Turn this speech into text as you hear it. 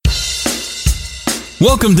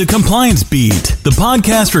Welcome to Compliance Beat, the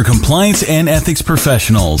podcast for compliance and ethics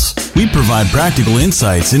professionals. We provide practical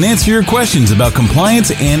insights and answer your questions about compliance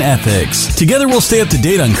and ethics. Together we'll stay up to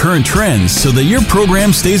date on current trends so that your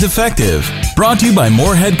program stays effective. Brought to you by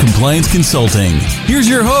Moorhead Compliance Consulting. Here's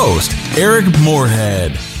your host, Eric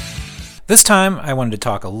Moorhead. This time I wanted to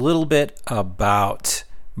talk a little bit about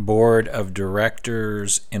board of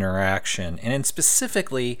directors interaction, and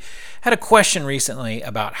specifically had a question recently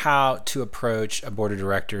about how to approach a board of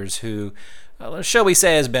directors who, shall we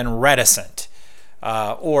say, has been reticent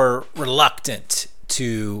or reluctant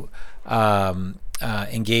to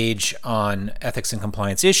engage on ethics and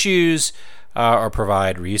compliance issues or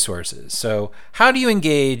provide resources. So how do you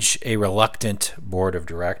engage a reluctant board of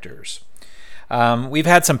directors? We've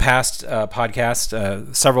had some past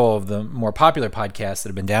podcasts, several of the more popular podcasts that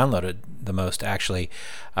have been downloaded the most actually,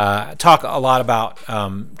 talk a lot about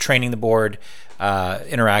training the board,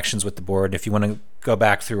 interactions with the board. If you want to go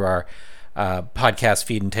back through our podcast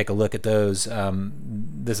feed and take a look at those,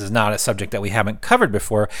 this is not a subject that we haven't covered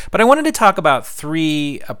before, but I wanted to talk about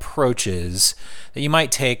three approaches that you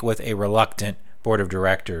might take with a reluctant board of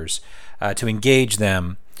directors to engage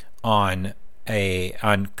them on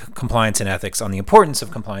compliance and ethics, on the importance of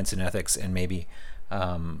compliance and ethics, and maybe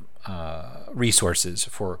resources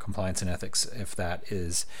for compliance and ethics if that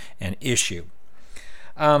is an issue.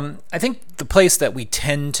 I think the place that we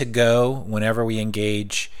tend to go whenever we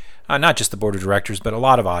engage not just the board of directors but a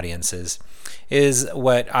lot of audiences is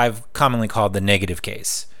what I've commonly called the negative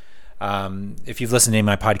case. If you've listened to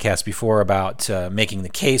my podcast before about making the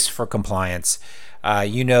case for compliance,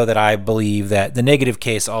 you know that I believe that the negative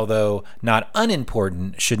case, although not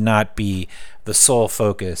unimportant, should not be the sole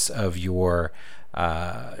focus of your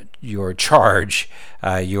charge,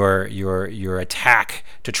 your attack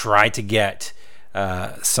to try to get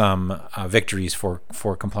some victories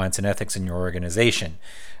for compliance and ethics in your organization.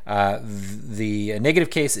 The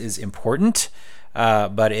negative case is important,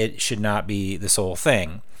 but it should not be the sole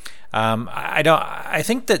thing. I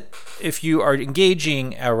think that if you are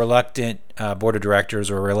engaging a reluctant board of directors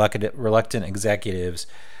or reluctant executives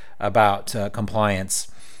about compliance,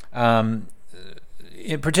 probably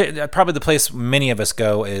the place many of us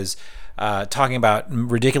go is talking about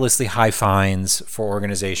ridiculously high fines for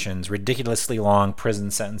organizations, ridiculously long prison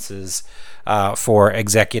sentences for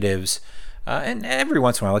executives, and every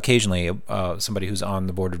once in a while, occasionally, somebody who's on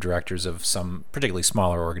the board of directors of some particularly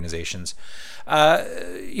smaller organizations.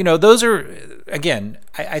 Those are, again,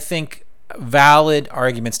 I think valid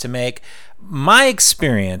arguments to make. My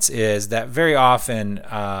experience is that very often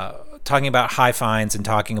talking about high fines and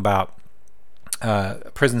talking about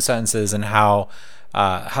prison sentences and how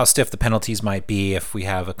stiff the penalties might be if we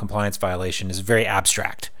have a compliance violation is very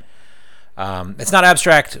abstract. It's not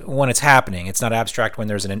abstract when it's happening. It's not abstract when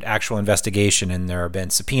there's an actual investigation and there have been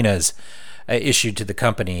subpoenas issued to the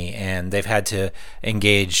company and they've had to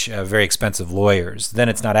engage very expensive lawyers. Then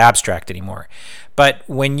it's not abstract anymore. But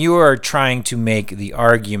when you are trying to make the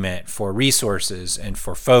argument for resources and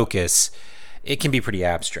for focus, it can be pretty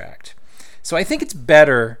abstract. So I think it's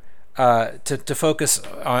better to focus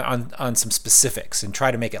on some specifics and try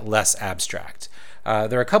to make it less abstract.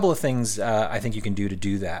 There are a couple of things I think you can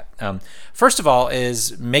do that. First of all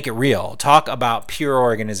is make it real. Talk about pure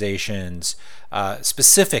organizations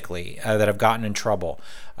specifically that have gotten in trouble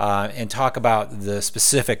and talk about the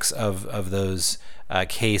specifics of those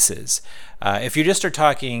cases. If you just are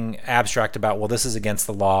talking abstract about, well, this is against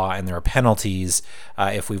the law and there are penalties,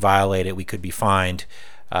 if we violate it, we could be fined.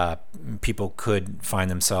 People could find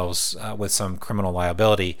themselves with some criminal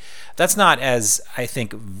liability. That's not as, I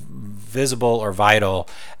think, visible or vital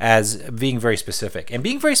as being very specific. And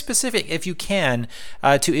being very specific, if you can,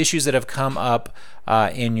 to issues that have come up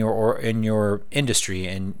in your industry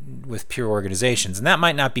and with pure organizations. And that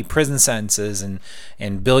might not be prison sentences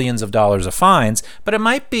and billions of dollars of fines, but it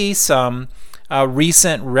might be some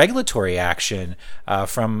recent regulatory action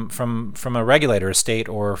from a regulator, a state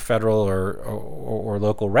or federal or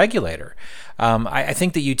local regulator. I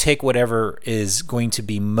think that you take whatever is going to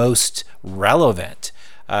be most relevant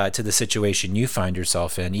to the situation you find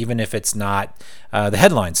yourself in, even if it's not the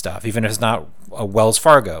headline stuff, even if it's not a Wells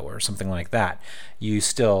Fargo or something like that. You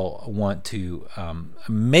still want to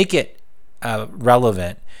make it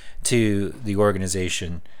relevant to the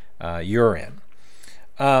organization you're in.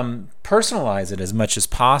 Personalize it as much as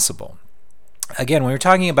possible. Again, when we're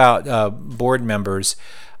talking about board members,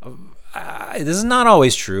 this is not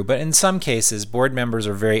always true, but in some cases, board members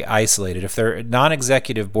are very isolated. If they're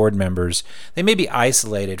non-executive board members, they may be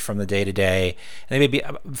isolated from the day-to-day, and they may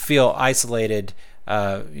feel isolated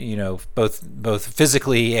both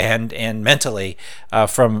physically and mentally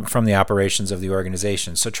from the operations of the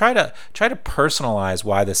organization. So try to personalize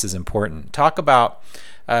why this is important. Talk about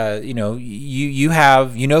you know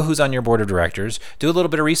who's on your board of directors. Do a little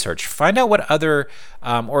bit of research. Find out what other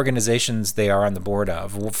organizations they are on the board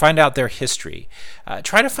of. Find out their history.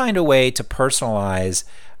 Try to find a way to personalize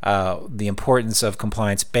the importance of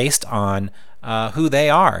compliance based on who they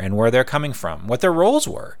are and where they're coming from, what their roles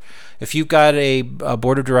were. If you've got a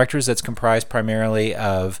board of directors that's comprised primarily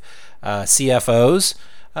of CFOs,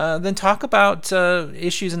 then talk about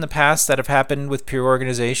issues in the past that have happened with peer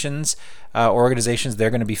organizations, organizations they're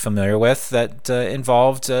going to be familiar with that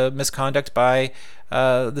involved misconduct by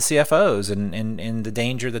the CFOs and the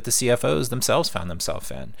danger that the CFOs themselves found themselves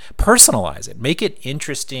in. Personalize it. Make it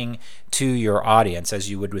interesting to your audience, as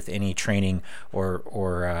you would with any training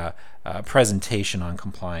or presentation on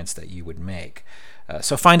compliance that you would make.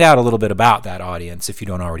 So find out a little bit about that audience if you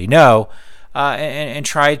don't already know. And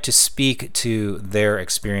try to speak to their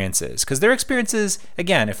experiences. Because their experiences,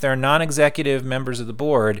 again, if they're non-executive members of the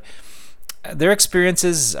board, their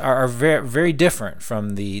experiences are very, very different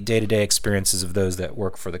from the day-to-day experiences of those that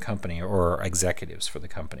work for the company or are executives for the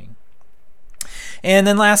company. And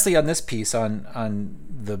then lastly, on this piece, on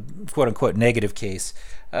the quote-unquote negative case,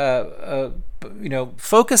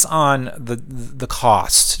 focus on the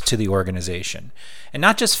cost to the organization, and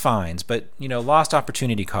not just fines, but lost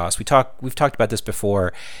opportunity costs. We've talked about this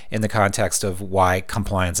before in the context of why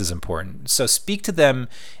compliance is important. So speak to them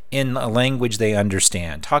in a language they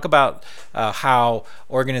understand. Talk about how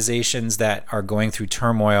organizations that are going through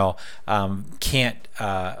turmoil can't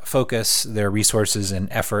focus their resources and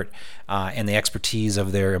effort and the expertise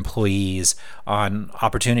of their employees on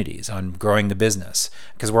opportunities, on growing the business.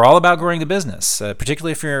 Because we're all about growing the business,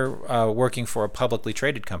 particularly if you're working for a publicly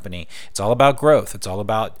traded company. It's all about growth. It's all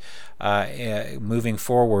about moving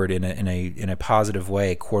forward in a positive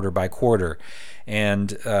way, quarter by quarter. And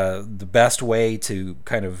the best way to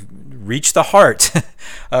kind of reach the heart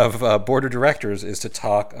of board of directors is to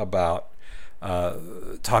talk about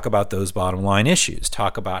those bottom line issues.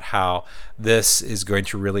 Talk about how this is going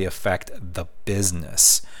to really affect the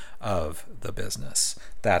business of the business.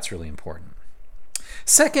 That's really important.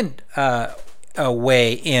 Second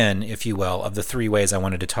way in, if you will, of the three ways I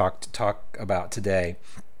wanted to talk about today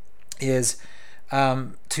is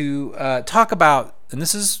to talk about, and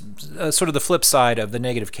this is sort of the flip side of the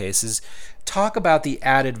negative cases, talk about the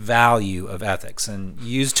added value of ethics and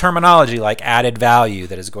use terminology like added value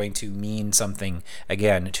that is going to mean something,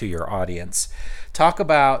 again, to your audience. Talk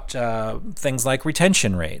about things like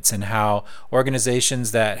retention rates and how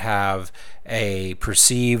organizations that have a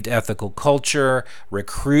perceived ethical culture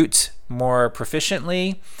recruit more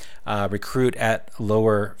proficiently, recruit at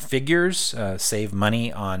lower figures, save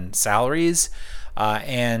money on salaries,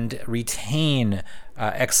 and retain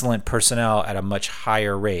excellent personnel at a much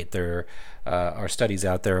higher rate. There are studies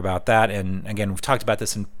out there about that, and again, we've talked about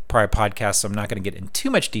this in prior podcasts, so I'm not going to get in too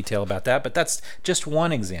much detail about that, but that's just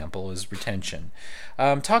one example, is retention.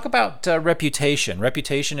 Talk about reputation.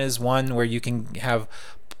 Reputation is one where you can have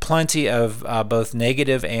plenty of both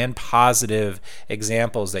negative and positive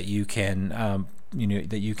examples that you can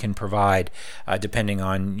that you can provide depending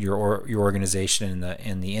on your organization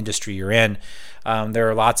and the industry you're in. There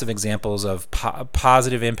are lots of examples of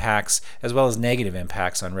positive impacts as well as negative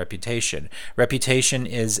impacts on reputation. Reputation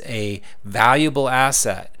is a valuable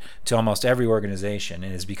asset to almost every organization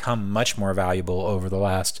and has become much more valuable over the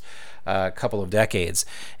last couple of decades.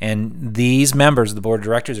 And these members of the board of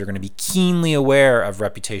directors are going to be keenly aware of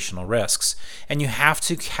reputational risks. And you have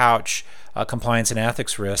to couch compliance and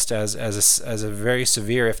ethics risk as a very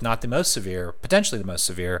severe, if not the most severe, potentially the most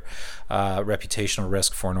severe reputational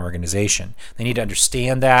risk for an organization. They need to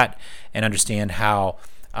understand that and understand how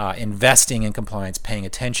investing in compliance, paying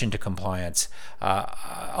attention to compliance,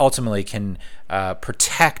 ultimately can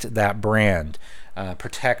protect that brand,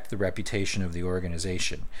 protect the reputation of the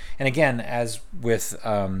organization. And again, as with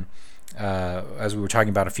as we were talking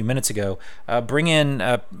about a few minutes ago, bring in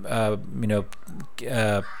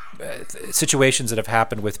situations that have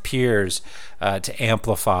happened with peers to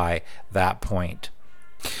amplify that point.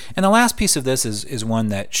 And the last piece of this is one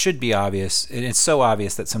that should be obvious, and it's so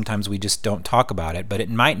obvious that sometimes we just don't talk about it, but it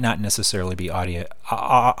might not necessarily be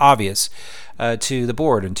obvious to the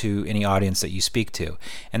board and to any audience that you speak to.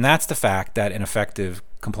 And that's the fact that an effective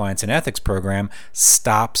compliance and ethics program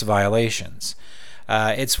stops violations.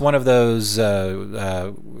 It's one of those,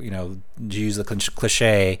 to use the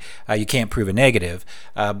cliche, you can't prove a negative,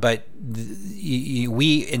 but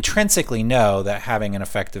we intrinsically know that having an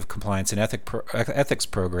effective compliance and ethics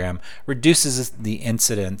program reduces the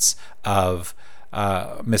incidence of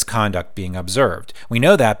misconduct being observed. We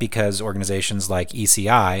know that because organizations like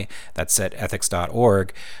ECI, that's at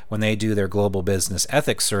ethics.org, when they do their global business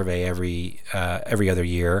ethics survey every other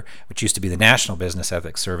year, which used to be the National Business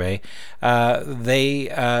Ethics Survey,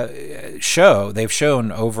 they've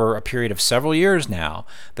shown over a period of several years now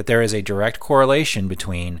that there is a direct correlation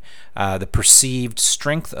between the perceived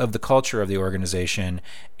strength of the culture of the organization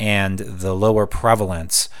and the lower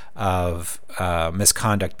prevalence of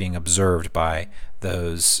misconduct being observed by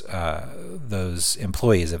those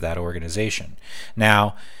employees of that organization.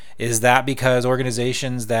 Now, is that because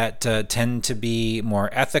organizations that tend to be more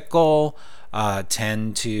ethical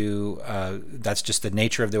that's just the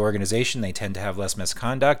nature of the organization, they tend to have less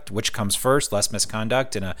misconduct? Which comes first, less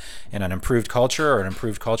misconduct in an improved culture, or an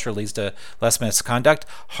improved culture leads to less misconduct?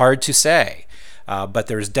 Hard to say. But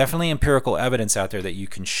there's definitely empirical evidence out there that you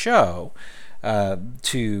can show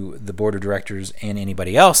to the board of directors and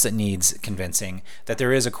anybody else that needs convincing that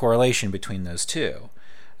there is a correlation between those two.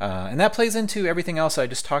 And that plays into everything else I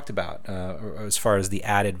just talked about as far as the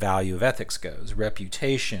added value of ethics goes: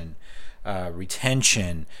 reputation,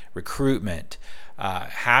 retention, recruitment.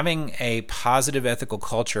 Having a positive ethical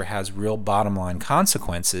culture has real bottom line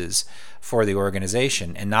consequences for the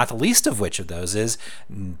organization, and not the least of which of those is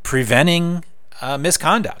preventing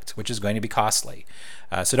misconduct, which is going to be costly.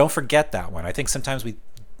 So don't forget that one. I think sometimes we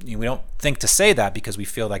don't think to say that because we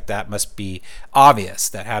feel like that must be obvious,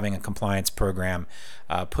 that having a compliance program,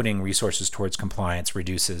 putting resources towards compliance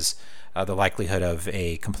reduces the likelihood of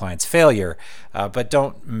a compliance failure. But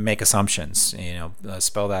don't make assumptions.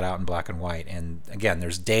 Spell that out in black and white. And again,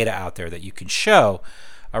 there's data out there that you can show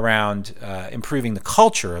around improving the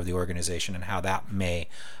culture of the organization and how that may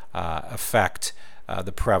affect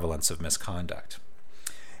the prevalence of misconduct.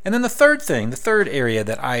 And then the third area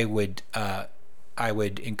that I would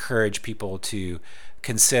encourage people to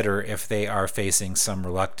consider if they are facing some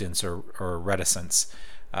reluctance or reticence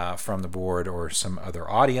from the board or some other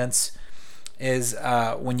audience is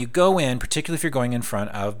when you go in, particularly if you're going in front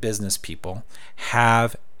of business people,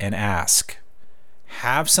 have an ask.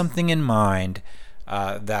 Have something in mind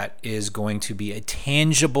that is going to be a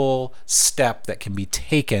tangible step that can be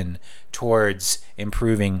taken towards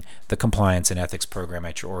improving the compliance and ethics program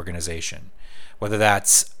at your organization. Whether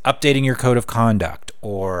that's updating your code of conduct,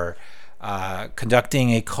 or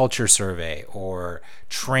conducting a culture survey, or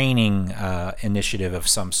training initiative of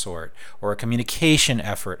some sort, or a communication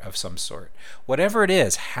effort of some sort. Whatever it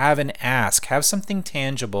is, have an ask. Have something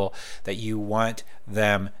tangible that you want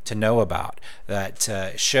them to know about, that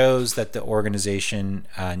shows that the organization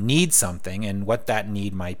needs something and what that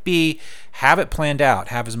need might be. Have it planned out.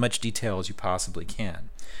 Have as much detail as you possibly can.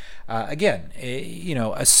 Again,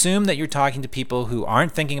 assume that you're talking to people who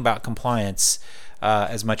aren't thinking about compliance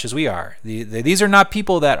as much as we are. These are not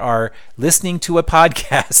people that are listening to a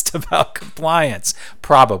podcast about compliance.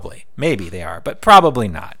 Probably. Maybe they are, but probably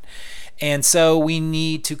not. And so we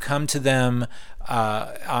need to come to them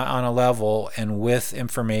on a level and with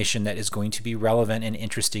information that is going to be relevant and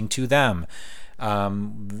interesting to them.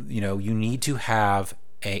 You need to have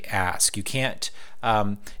a ask. You can't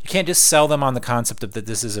just sell them on the concept of that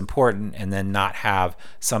this is important and then not have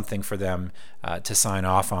something for them to sign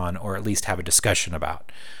off on, or at least have a discussion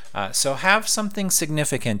about. So have something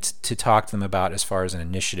significant to talk to them about as far as an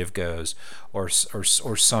initiative goes, or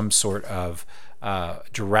some sort of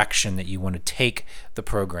direction that you want to take the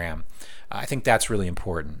program. I think that's really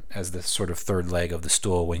important as the sort of third leg of the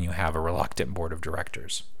stool when you have a reluctant board of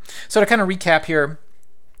directors. So to kind of recap here,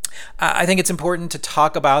 I think it's important to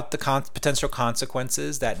talk about the potential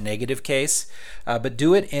consequences, that negative case, but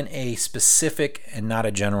do it in a specific and not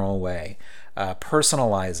a general way.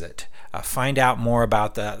 Personalize it. Find out more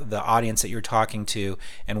about the audience that you're talking to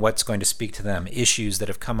and what's going to speak to them, issues that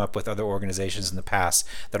have come up with other organizations in the past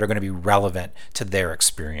that are going to be relevant to their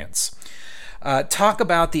experience. Talk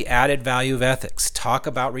about the added value of ethics. Talk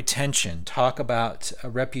about retention. Talk about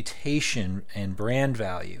reputation and brand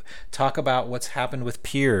value. Talk about what's happened with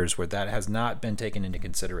peers where that has not been taken into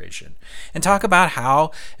consideration. And talk about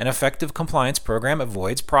how an effective compliance program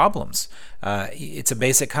avoids problems. It's a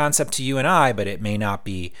basic concept to you and I, but it may not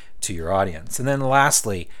be to your audience. And then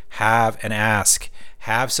lastly, have an ask.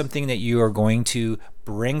 Have something that you are going to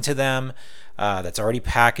bring to them that's already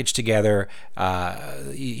packaged together,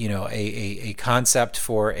 a concept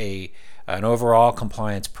for an overall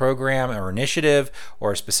compliance program or initiative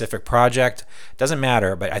or a specific project. Doesn't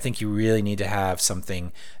matter, but I think you really need to have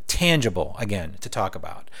something tangible, again, to talk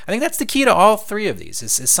about. I think that's the key to all three of these,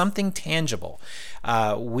 is something tangible.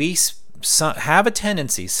 We have a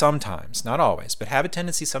tendency sometimes, not always, but have a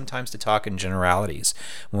tendency sometimes to talk in generalities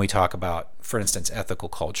when we talk about for instance, ethical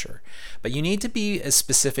culture. But you need to be as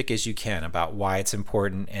specific as you can about why it's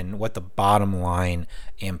important and what the bottom line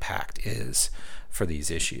impact is for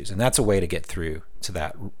these issues. And that's a way to get through to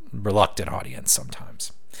that reluctant audience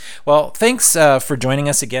sometimes. Well, thanks for joining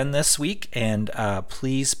us again this week. And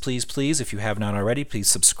please, if you have not already, please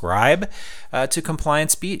subscribe to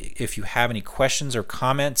Compliance Beat. If you have any questions or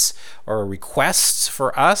comments or requests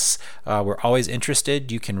for us, we're always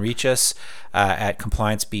interested. You can reach us at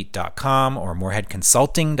compliancebeat.com or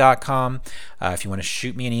moreheadconsulting.com. If you want to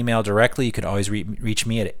shoot me an email directly, you can always reach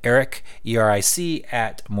me at Eric, E-R-I-C,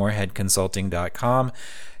 at moreheadconsulting.com.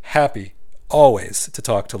 Happy always to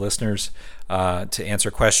talk to listeners, to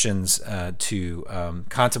answer questions, to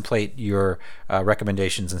contemplate your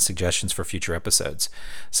recommendations and suggestions for future episodes.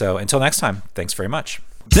 So until next time, thanks very much.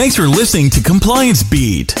 Thanks for listening to Compliance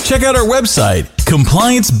Beat. Check out our website,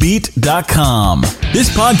 compliancebeat.com. This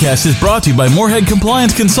podcast is brought to you by Morehead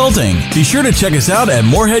Compliance Consulting. Be sure to check us out at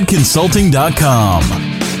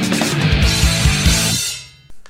moreheadconsulting.com.